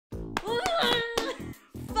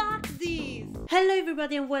Hello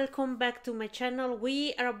everybody and welcome back to my channel.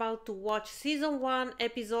 We are about to watch season 1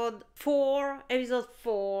 episode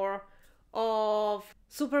 4 of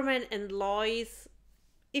Superman and Lois.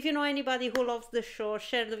 If you know anybody who loves the show,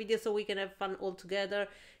 share the video so we can have fun all together.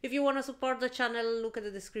 If you want to support the channel, look at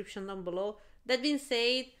the description down below. That being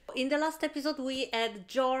said, in the last episode we had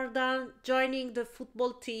Jordan joining the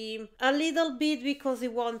football team a little bit because he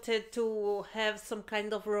wanted to have some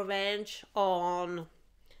kind of revenge on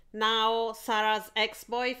now Sarah's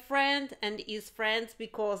ex-boyfriend and his friends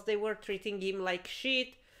because they were treating him like shit,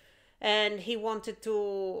 and he wanted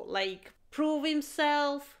to prove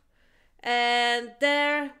himself. And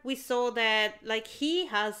there we saw that he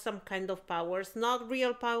has some kind of powers, not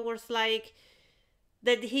real powers like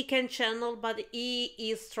that he can channel, but he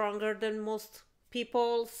is stronger than most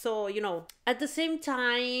people. So, you know, at the same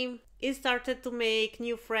time he started to make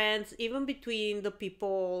new friends even between the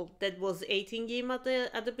people that was hating him at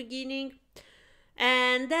the beginning.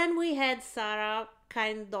 And then we had Sarah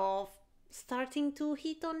kind of starting to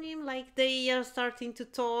hit on him, like they are starting to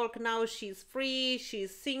talk. Now she's free,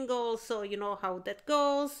 she's single, so you know how that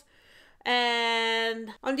goes. And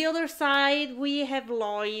on the other side we have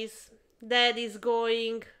Lois that is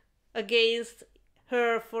going against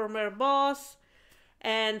her former boss,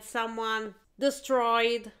 and someone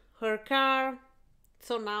destroyed her car,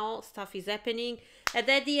 so now stuff is happening. And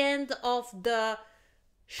at the end of the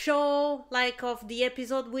show, of the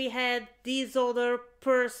episode, we had this other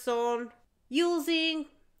person using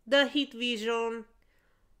the heat vision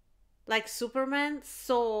like Superman.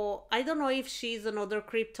 So I don't know if she's another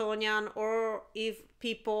Kryptonian or if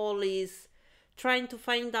people is trying to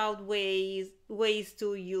find out ways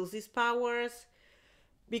to use his powers,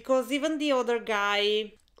 because even the other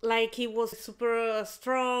guy, he was super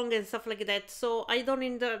strong and stuff like that. So I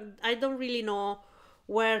don't really know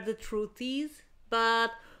where the truth is, but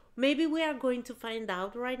maybe we are going to find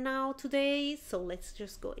out right now today. So let's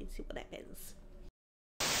just go and see what happens.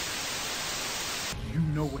 You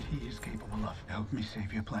know what he is capable of. Help me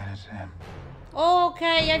save your planet, Sam.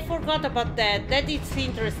 Okay, I forgot about that. That is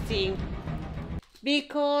interesting.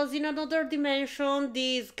 Because in another dimension,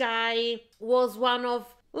 this guy was one of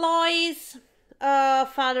Lois'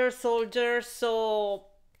 father soldiers, so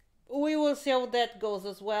we will see how that goes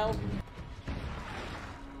as well.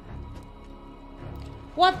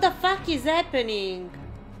 What the fuck is happening?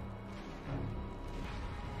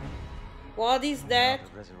 What is that?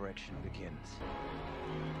 The resurrection begins.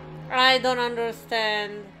 I don't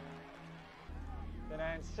understand. Then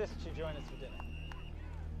I insist you join us for dinner.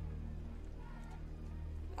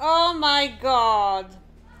 Oh my god.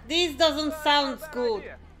 This doesn't sound good.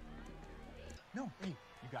 No, hey,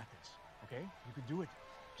 you got this, okay? You can do it.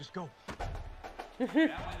 Just go.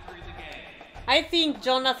 I think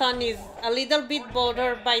Jonathan is a little bit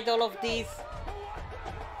bothered by all of this.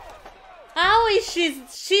 How is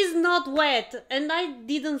she's not wet, and I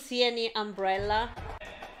didn't see any umbrella.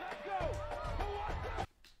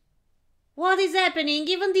 What is happening?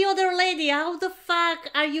 Even the other lady, how the fuck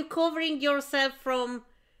are you covering yourself from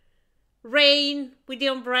rain with the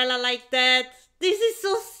umbrella like that? This is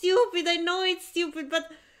so stupid. I know it's stupid, but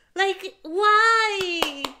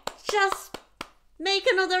why? Just make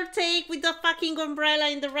another take with the fucking umbrella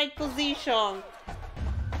in the right position.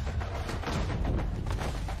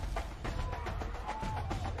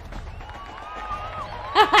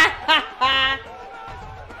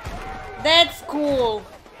 That's cool.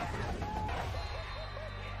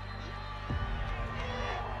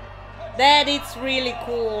 That is really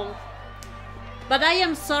cool. But I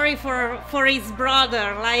am sorry for his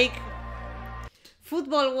brother.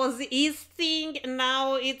 Football was his thing, and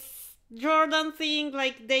now it's Jordan thing.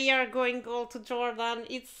 They are going all to Jordan.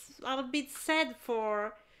 It's a bit sad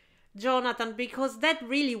for Jonathan because that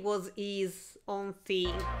really was his own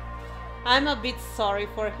thing. I'm a bit sorry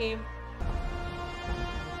for him.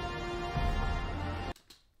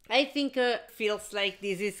 I think feels like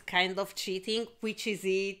this is kind of cheating, which is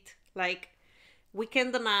it. We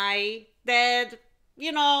can deny that,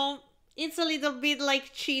 you know, it's a little bit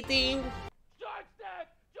like cheating.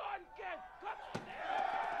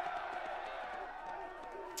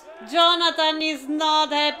 Jonathan is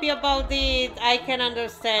not happy about it. I can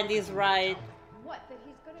understand, he's right. What, that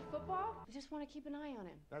he's good at football? I just want to keep an eye on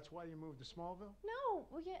him. That's why you moved to Smallville? No,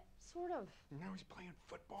 well, yeah, sort of. Now he's playing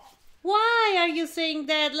football. Why are you saying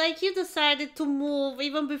that? You decided to move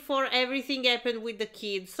even before everything happened with the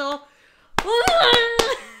kids. So,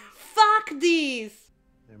 fuck this.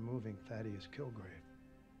 They're moving Thaddeus Kilgrave.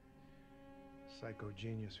 Psycho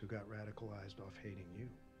genius who got radicalized off hating you.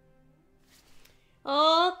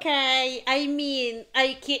 Okay, I mean,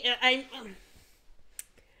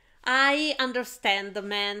 I understand the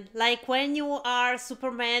man. Like when you are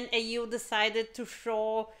Superman and you decided to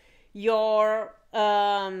show your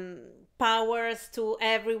powers to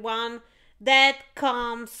everyone, that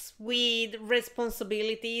comes with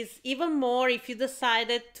responsibilities. Even more if you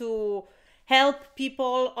decided to help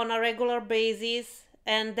people on a regular basis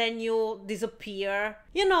and then you disappear.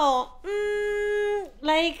 You know,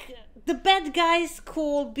 like the bad guys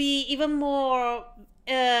could be even more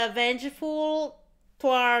vengeful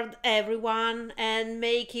toward everyone and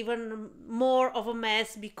make even more of a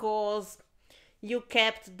mess because you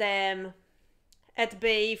kept them at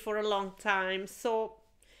bay for a long time. So,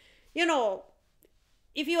 you know,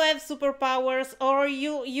 if you have superpowers, or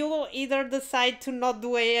you either decide to not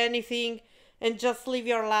do anything and just live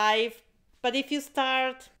your life, but if you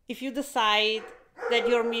decide that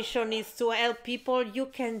your mission is to help people, you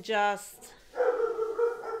can just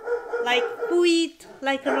like quit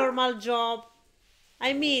like a normal job.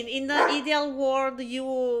 I mean, in the ideal world,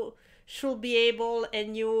 you should be able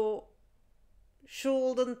and you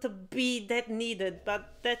shouldn't be that needed,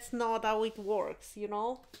 but that's not how it works, you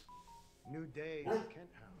know? New day in Kent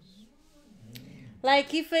House.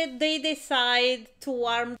 Like if they decide to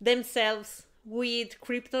arm themselves with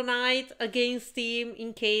kryptonite against him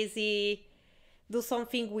in case he do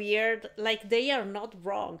something weird, like they are not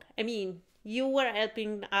wrong. I mean, you were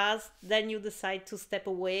helping us, then you decide to step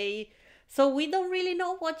away. So we don't really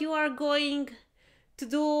know what you are going to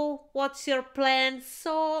do, what's your plan.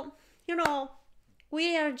 So, you know,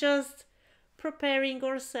 we are just preparing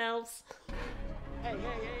ourselves. Hey,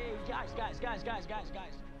 guys.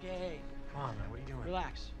 Hey, Come on, man. What are you doing?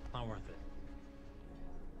 relax. Not worth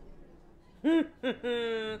it.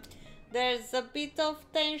 There's a bit of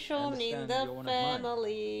tension in understand the you're one of mine.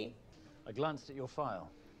 family. I glanced at your file.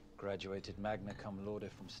 Graduated magna cum laude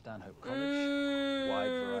from Stanhope College. Wide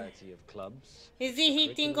variety of clubs. Is he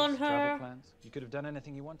hitting on curriculums, travel her? plans. You could have done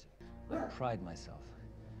anything you wanted. I pride myself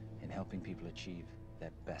in helping people achieve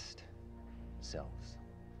their best selves.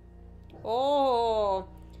 Oh,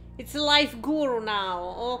 it's a life guru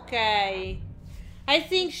now. Okay. I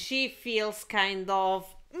think she feels kind of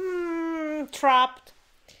trapped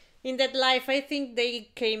in that life. I think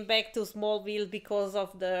they came back to Smallville because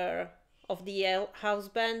of the house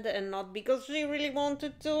band and not because she really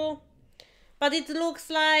wanted to. But it looks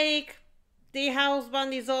like the house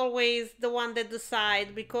band is always the one that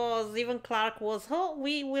decide, because even Clark was, oh,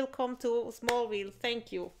 we will come to Smallville,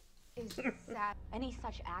 thank you. Is sad. Any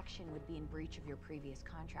such action would be in breach of your previous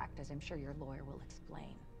contract, as I'm sure your lawyer will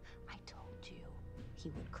explain. I told you he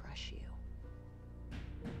would crush you.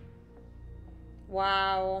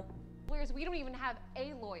 Wow. Lawyers, we don't even have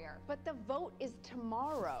a lawyer. But the vote is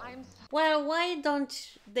tomorrow. Well, why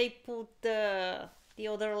don't they put the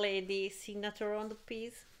other lady's signature on the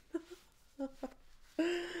piece?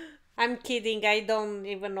 I'm kidding, I don't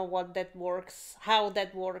even know what that works, how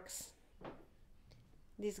that works.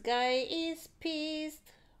 This guy is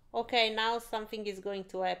pissed. Okay, now something is going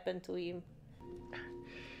to happen to him.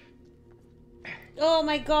 Oh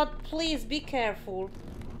my god, please be careful.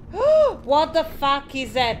 What the fuck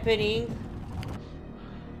is happening?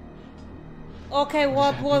 Okay,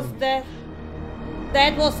 what was that?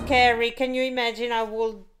 That was scary. Can you imagine? I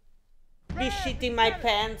would be shitting my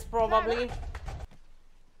pants probably.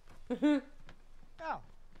 Oh,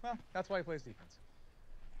 well, that's why he plays defense.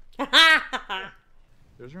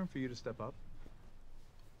 There's room for you to step up.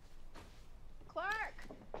 Clark!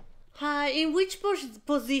 Hi, in which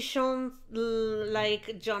position,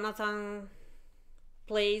 like, Jonathan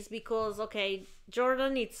plays? Because, okay,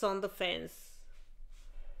 Jordan, it's on the fence.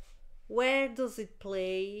 Where does it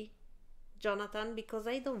play, Jonathan? Because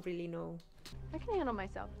I don't really know. I can handle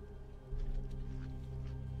myself.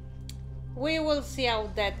 We will see how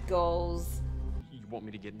that goes. You want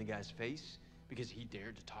me to get in the guy's face because he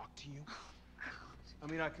dared to talk to you? I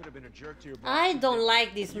mean, I could have been a jerk to your boss. I don't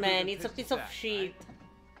like this You man. would've It's a pissed piece us of back, shit.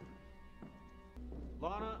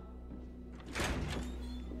 Lana,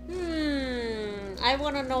 I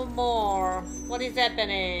want to know more. What is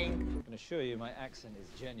happening? I can assure you my accent is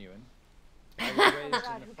genuine. I was raised in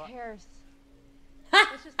God, the who cares?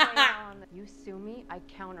 Let's just lay it on. You sue me, I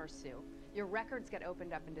countersue. Your records get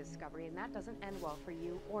opened up in Discovery, and that doesn't end well for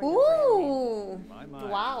you or your brand name. Ooh.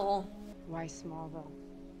 Wow. Why Smallville?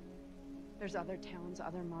 There's other towns,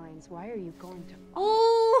 other minds. Why are you going to...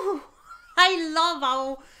 Oh, I love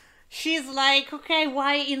how she's like, okay,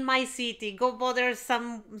 why in my city? Go bother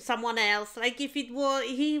someone else. Like if he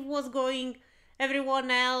was going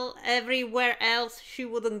everywhere else, she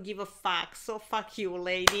wouldn't give a fuck. So fuck you,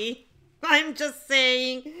 lady. I'm just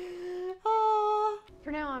saying. Oh. For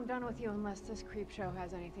now, I'm done with you unless this creep show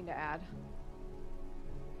has anything to add.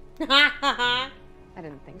 I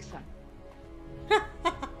didn't think so.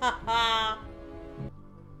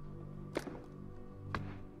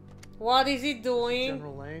 What is he doing?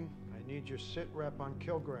 General Lane, I need your sit rep on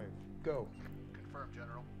Kilgrave. Go. Confirmed,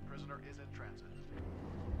 General. Prisoner is in transit.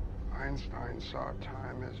 Einstein saw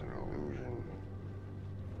time as an illusion.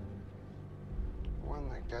 One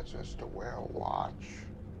that gets us to wear a watch.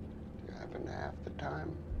 Do you happen to have the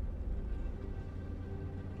time?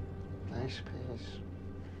 Nice piece.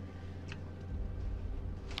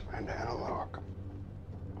 And analog.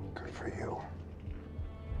 Good for you.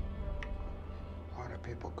 A lot of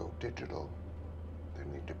people go digital. They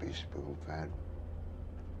need to be spoon-fed.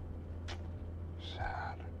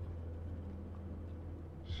 Sad.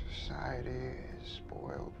 Society is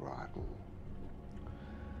spoiled rotten.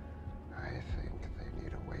 I think they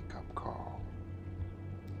need a wake-up call.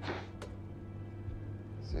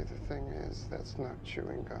 See, the thing is, that's not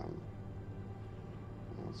chewing gum.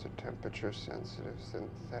 It's a temperature-sensitive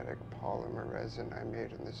synthetic polymer resin I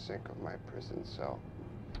made in the sink of my prison cell.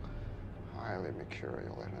 Highly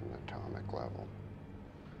mercurial at an atomic level,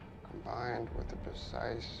 combined with the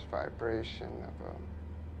precise vibration of a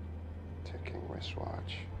ticking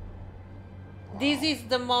wristwatch. This is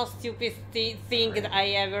the most stupid thing that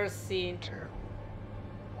I ever seen.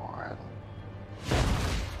 Wild.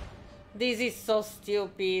 This is so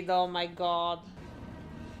stupid, oh my god.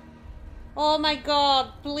 Oh my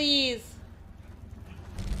god, please.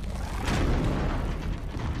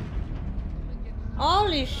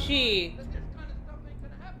 Holy shit.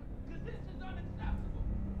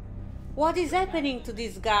 What is happening to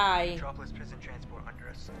this guy? Metropolis prison transport under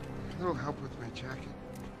us. A little help with my jacket.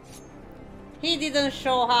 He didn't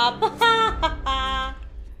show up.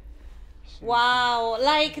 Wow,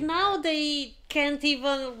 like now they can't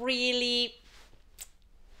even really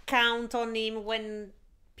count on him when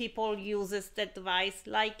people uses that device.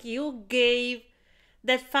 Like, you gave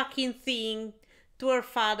that fucking thing to her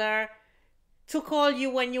father to call you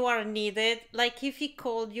when you are needed. Like, if he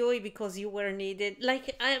called you because you were needed,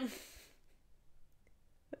 like,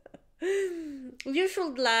 you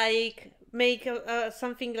should like make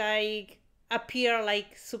something like appear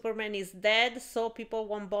like Superman is dead, so people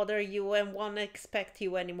won't bother you and won't expect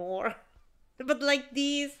you anymore. But like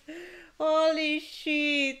this, holy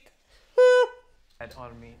shit.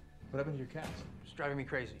 On me. What happened to your cast? It's driving me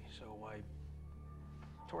crazy, so I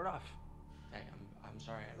tore it off. Hey, I'm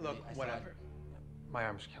sorry. Look, whatever. My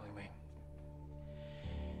arm's killing me.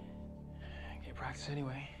 Can't practice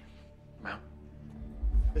anyway. Mount.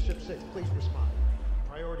 Bishop 6, please respond.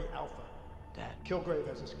 Priority Alpha. Dad, Kilgrave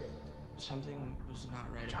has escaped. something was not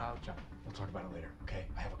right about... John, we'll talk about it later, okay?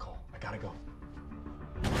 I have a call. I gotta go.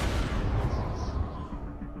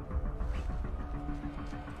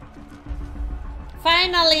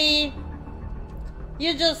 Finally!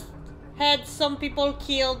 You just had some people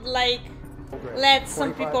killed, like, let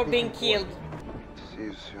some people being killed. See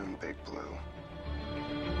you soon, Big Blue.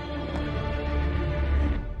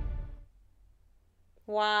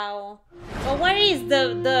 Wow. So where is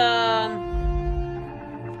the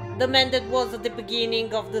man that was at the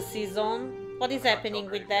beginning of the season? What is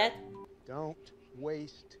happening with that? Don't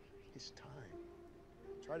waste his time.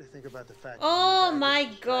 Try to think about the fact. Oh my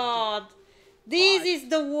god. This is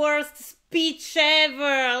the worst speech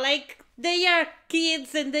ever. Like, they are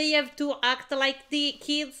kids and they have to act like the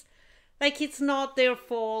kids. Like, it's not their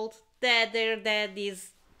fault that their dad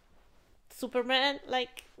is Superman.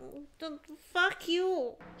 Like, fuck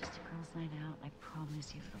you. Just a girls' night out. I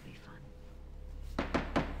promise you it'll be fun.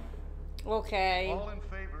 Okay. All in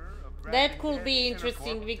favor of That could be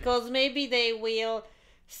interesting because maybe they will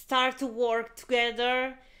start to work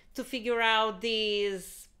together to figure out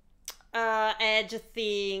this edge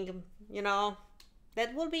thing, you know.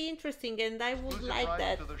 That will be interesting and I would like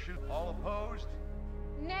that. To the shoot. All opposed?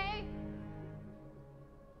 Nay.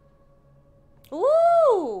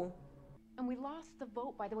 Ooh! And we lost the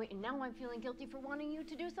vote, by the way, and now I'm feeling guilty for wanting you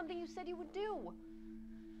to do something you said you would do.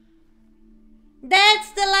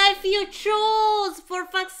 That's the life you chose! For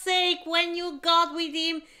fuck's sake, when you got with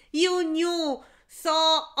him, you knew. So,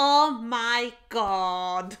 oh my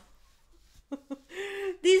god.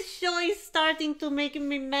 This show is starting to make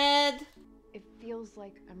me mad. It feels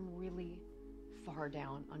like I'm really far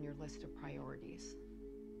down on your list of priorities.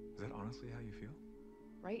 Is that honestly how you feel?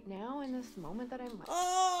 Right now, in this moment that I'm...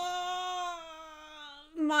 Oh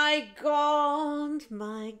my god,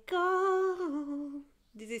 my god.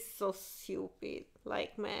 This is so stupid.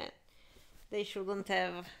 Like, man, they shouldn't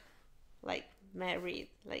have, like, married.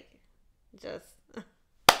 Like, just...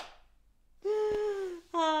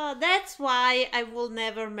 That's why I will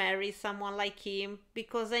never marry someone like him.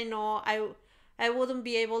 Because I know I I wouldn't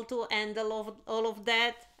be able to handle all of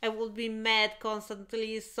that. I would be mad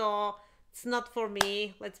constantly, so it's not for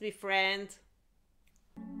me. Let's be friends.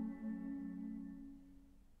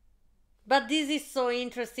 But this is so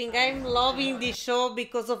interesting. I'm loving this show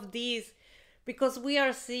because of this. Because we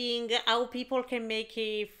are seeing how people can make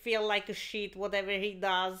him feel like a shit, whatever he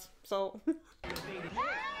does. So...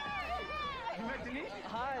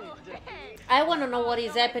 I want to know what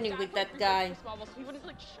is happening with that guy.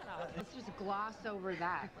 Let's just gloss over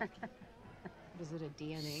that. Is it a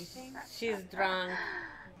DNA thing? She's drunk.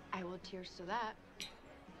 I will cheers to that.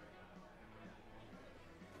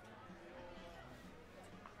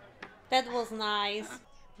 That was nice.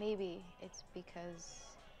 Maybe it's because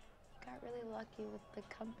you got really lucky with the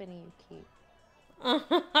company you keep.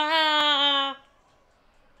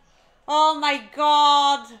 Oh my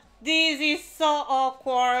god! This is so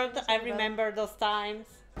awkward. I remember those times.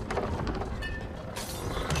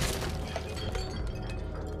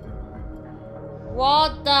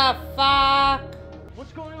 What the fuck?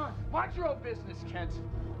 What's going on? Watch your own business, Kent.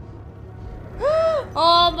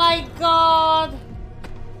 Oh my god!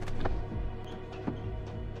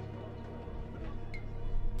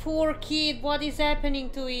 Poor kid, what is happening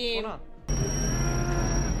to him?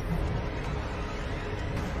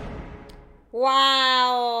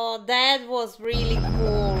 Wow, that was really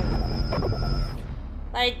cool.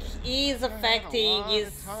 Like, he's affecting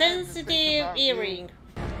his sensitive hearing.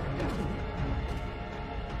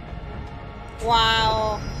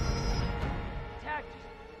 Wow.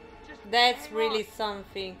 That's really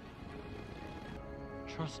something.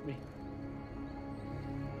 Trust me.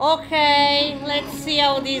 Okay, let's see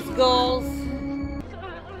how this goes.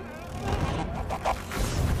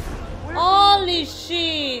 Holy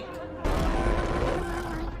shit!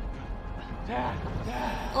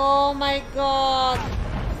 Oh my god.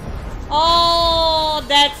 Oh,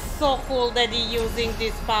 that's so cool that he's using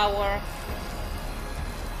this power.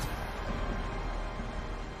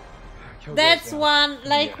 That's one,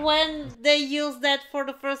 like when they used that for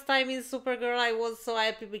the first time in Supergirl, I was so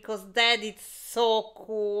happy because that is so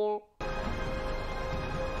cool.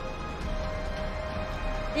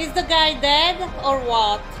 Is the guy dead or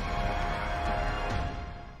what?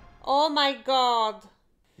 Oh my god.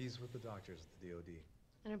 He's with the doctors at the DOD.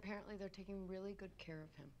 And apparently they're taking really good care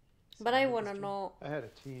of him. But I wanna know. I had a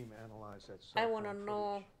team analyze that. I wanna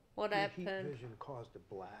know what The happened. heat vision caused a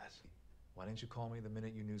blast. Why didn't you call me the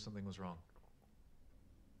minute you knew something was wrong?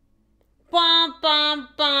 Bum bum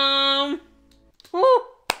bum.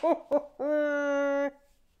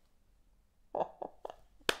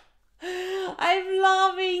 I'm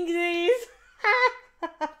loving this.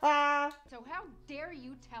 So how dare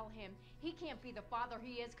you tell him he can't be the father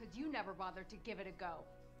he is because you never bothered to give it a go.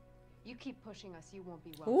 You keep pushing us, you won't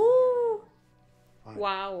be well. Ooh.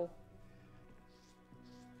 Wow.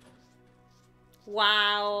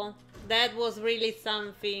 Wow. That was really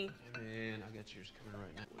something. Man, I got yours coming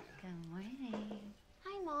right now. Good morning.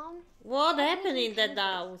 Hi, Mom. What happened in that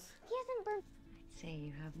house? He hasn't burned. I'd say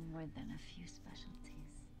you have more than a few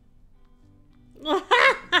specialties.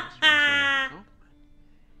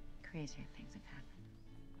 Crazier things have happened.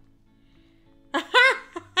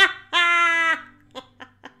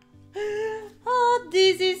 Oh,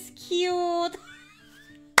 this is cute.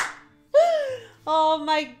 Oh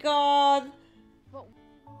my god.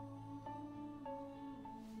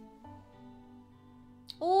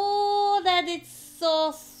 Oh, that is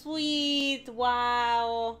so sweet.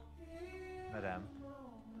 Wow. Madame.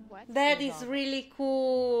 That is really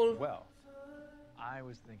cool. Well, I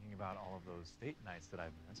was thinking about all of those date nights that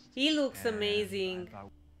I've missed. He looks amazing.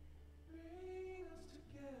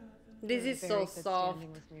 This is so soft.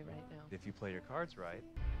 If you play your cards right.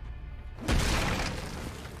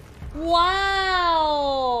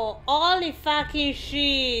 Wow! Holy fucking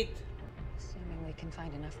shit! Assuming we can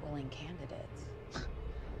find enough willing candidates.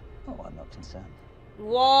 Oh, I'm not concerned.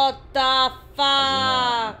 What the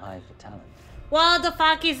fuck? Eye for talent. What the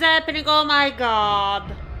fuck is happening? Oh my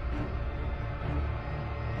god.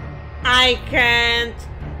 I can't.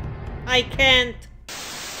 I can't.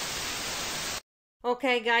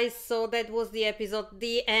 Okay guys, so that was the episode,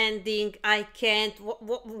 the ending. I can't.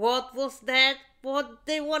 What was that? What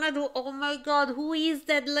they wanna do? Oh my god, who is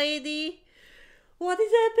that lady? What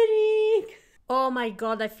is happening? Oh my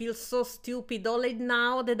god, I feel so stupid. Only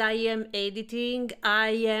now that I am editing, I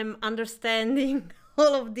am understanding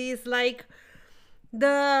all of this. Like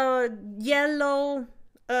the yellow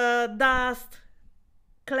dust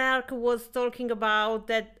Clark was talking about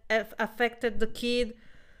that affected the kid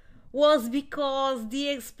was because the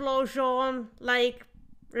explosion like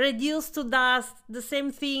reduced to dust, the same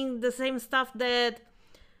thing, the same stuff that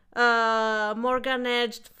Morgan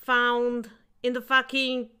Edge found in the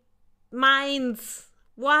fucking mines.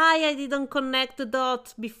 Why I didn't connect the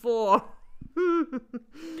dots before.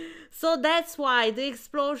 So that's why the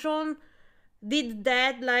explosion did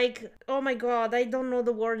that, like, oh my god, I don't know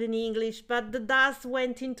the word in English, but the dust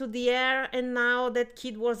went into the air and now that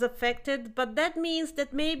kid was affected. But that means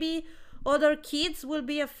that maybe other kids will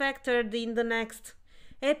be affected in the next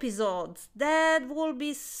episodes. That will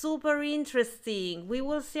be super interesting. We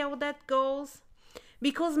will see how that goes,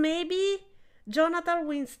 because maybe Jonathan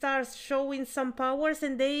will start showing some powers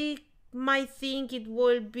and they might think it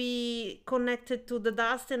will be connected to the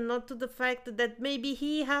dust and not to the fact that maybe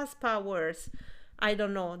he has powers. I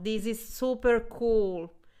don't know. This is super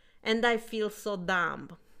cool and I feel so dumb.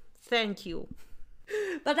 Thank you.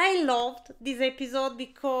 But I loved this episode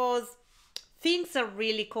because things are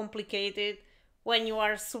really complicated when you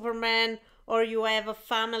are Superman, or you have a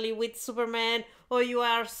family with Superman, or you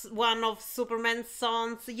are one of Superman's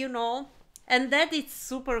sons, you know. And that is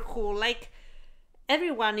super cool. Like,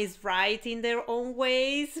 everyone is right in their own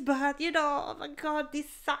ways, but you know, oh my god, this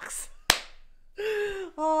sucks.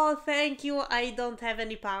 Oh, thank you, I don't have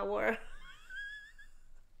any power.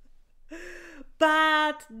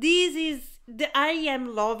 But this is, I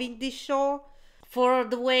am loving this show for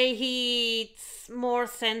the way it's more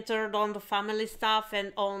centered on the family stuff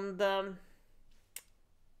and on the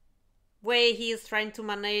way he is trying to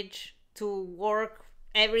manage to work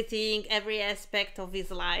everything, every aspect of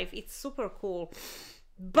his life. It's super cool.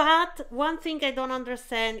 But one thing I don't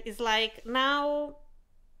understand is, like, now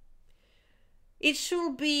it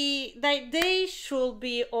should be like they should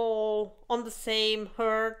be all on the same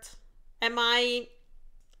herd. Am I,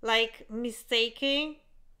 like, mistaken?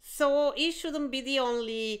 So he shouldn't be the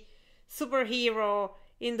only superhero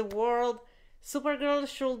in the world. Supergirl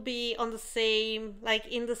should be on the same, like,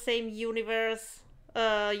 in the same universe,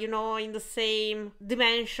 you know, in the same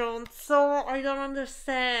dimension. So I don't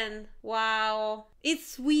understand. Wow.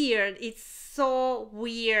 It's weird. It's so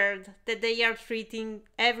weird that they are treating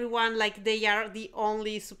everyone like they are the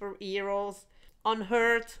only superheroes on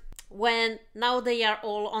Earth, when now they are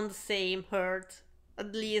all on the same Earth.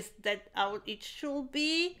 At least that's how it should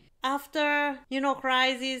be. After, you know,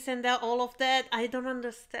 Crisis and all of that, I don't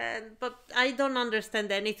understand. But I don't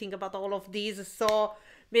understand anything about all of these, so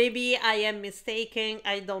maybe I am mistaken,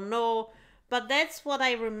 I don't know. But that's what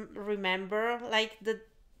I remember. Like,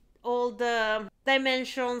 all the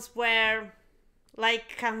dimensions were,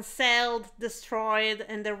 like, cancelled, destroyed,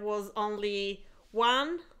 and there was only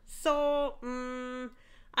one. So,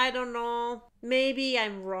 I don't know. Maybe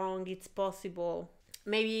I'm wrong, it's possible.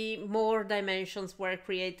 Maybe more dimensions were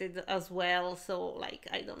created as well, so, like,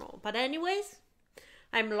 I don't know. But anyways,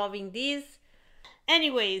 I'm loving this.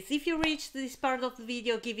 Anyways, if you reached this part of the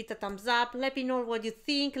video, give it a thumbs up, let me know what you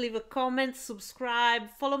think, leave a comment, subscribe,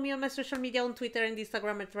 follow me on my social media on Twitter and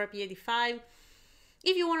Instagram at ReppyReacts.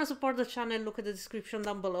 If you want to support the channel, look at the description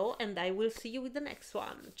down below, and I will see you with the next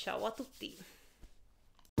one. Ciao a tutti!